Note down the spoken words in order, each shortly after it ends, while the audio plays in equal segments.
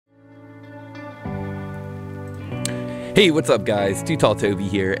Hey, what's up guys? Too Tall Toby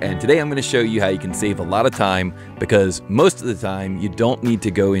here, and today I'm going to show you how you can save a lot of time, because most of the time you don't need to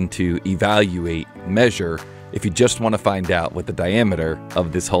go into evaluate, measure, if you just want to find out what the diameter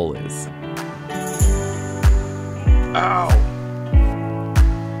of this hole is. Ow!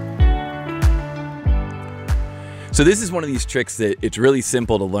 So this is one of these tricks that it's really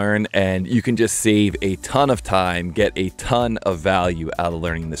simple to learn, and you can just save a ton of time, get a ton of value out of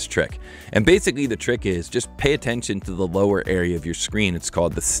learning this trick. And basically the trick is just pay attention to the lower area of your screen. It's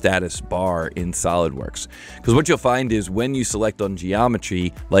called the status bar in SOLIDWORKS. Because what you'll find is when you select on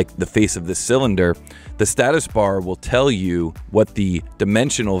geometry, like the face of this cylinder, the status bar will tell you what the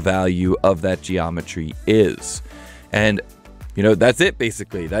dimensional value of that geometry is. And you know, that's it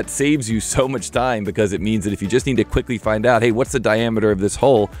basically. That saves you so much time, because it means that if you just need to quickly find out, hey, what's the diameter of this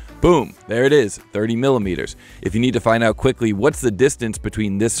hole? Boom, there it is, 30 millimeters. If you need to find out quickly, what's the distance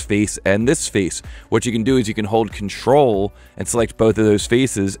between this face and this face? What you can do is you can hold Control and select both of those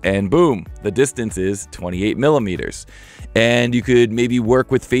faces, and boom, the distance is 28 millimeters. And you could maybe work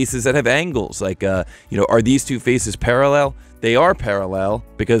with faces that have angles, like, you know, are these two faces parallel? They are parallel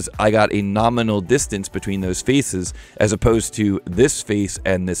because I got a nominal distance between those faces, as opposed to this face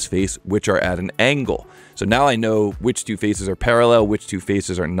and this face, which are at an angle. So now I know which two faces are parallel, which two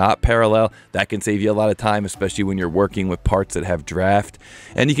faces are not parallel. That can save you a lot of time, especially when you're working with parts that have draft.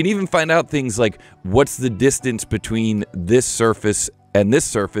 And you can even find out things like, what's the distance between this surface and this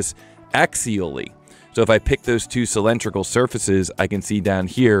surface axially? So if I pick those two cylindrical surfaces, I can see down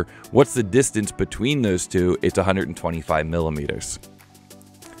here, what's the distance between those two? It's 125 millimeters.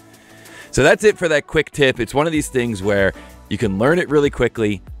 So that's it for that quick tip. It's one of these things where you can learn it really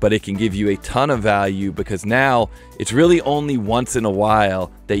quickly, but it can give you a ton of value, because now it's really only once in a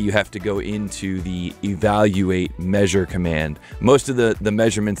while that you have to go into the evaluate measure command. Most of the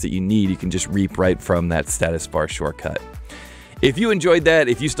measurements that you need, you can just reap right from that status bar shortcut. If you enjoyed that,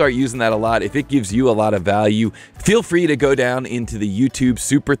 if you start using that a lot, if it gives you a lot of value, feel free to go down into the YouTube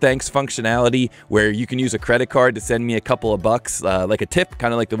Super Thanks functionality, where you can use a credit card to send me a couple of bucks, like a tip,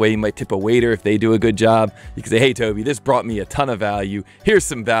 kind of like the way you might tip a waiter if they do a good job. You can say, hey Toby, this brought me a ton of value. Here's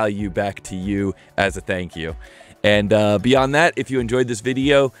some value back to you as a thank you. And beyond that, if you enjoyed this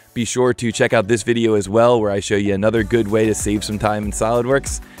video, be sure to check out this video as well, where I show you another good way to save some time in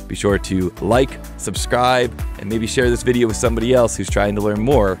SOLIDWORKS. Be sure to like, subscribe, and maybe share this video with somebody else who's trying to learn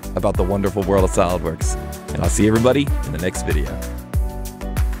more about the wonderful world of SOLIDWORKS. And I'll see everybody in the next video.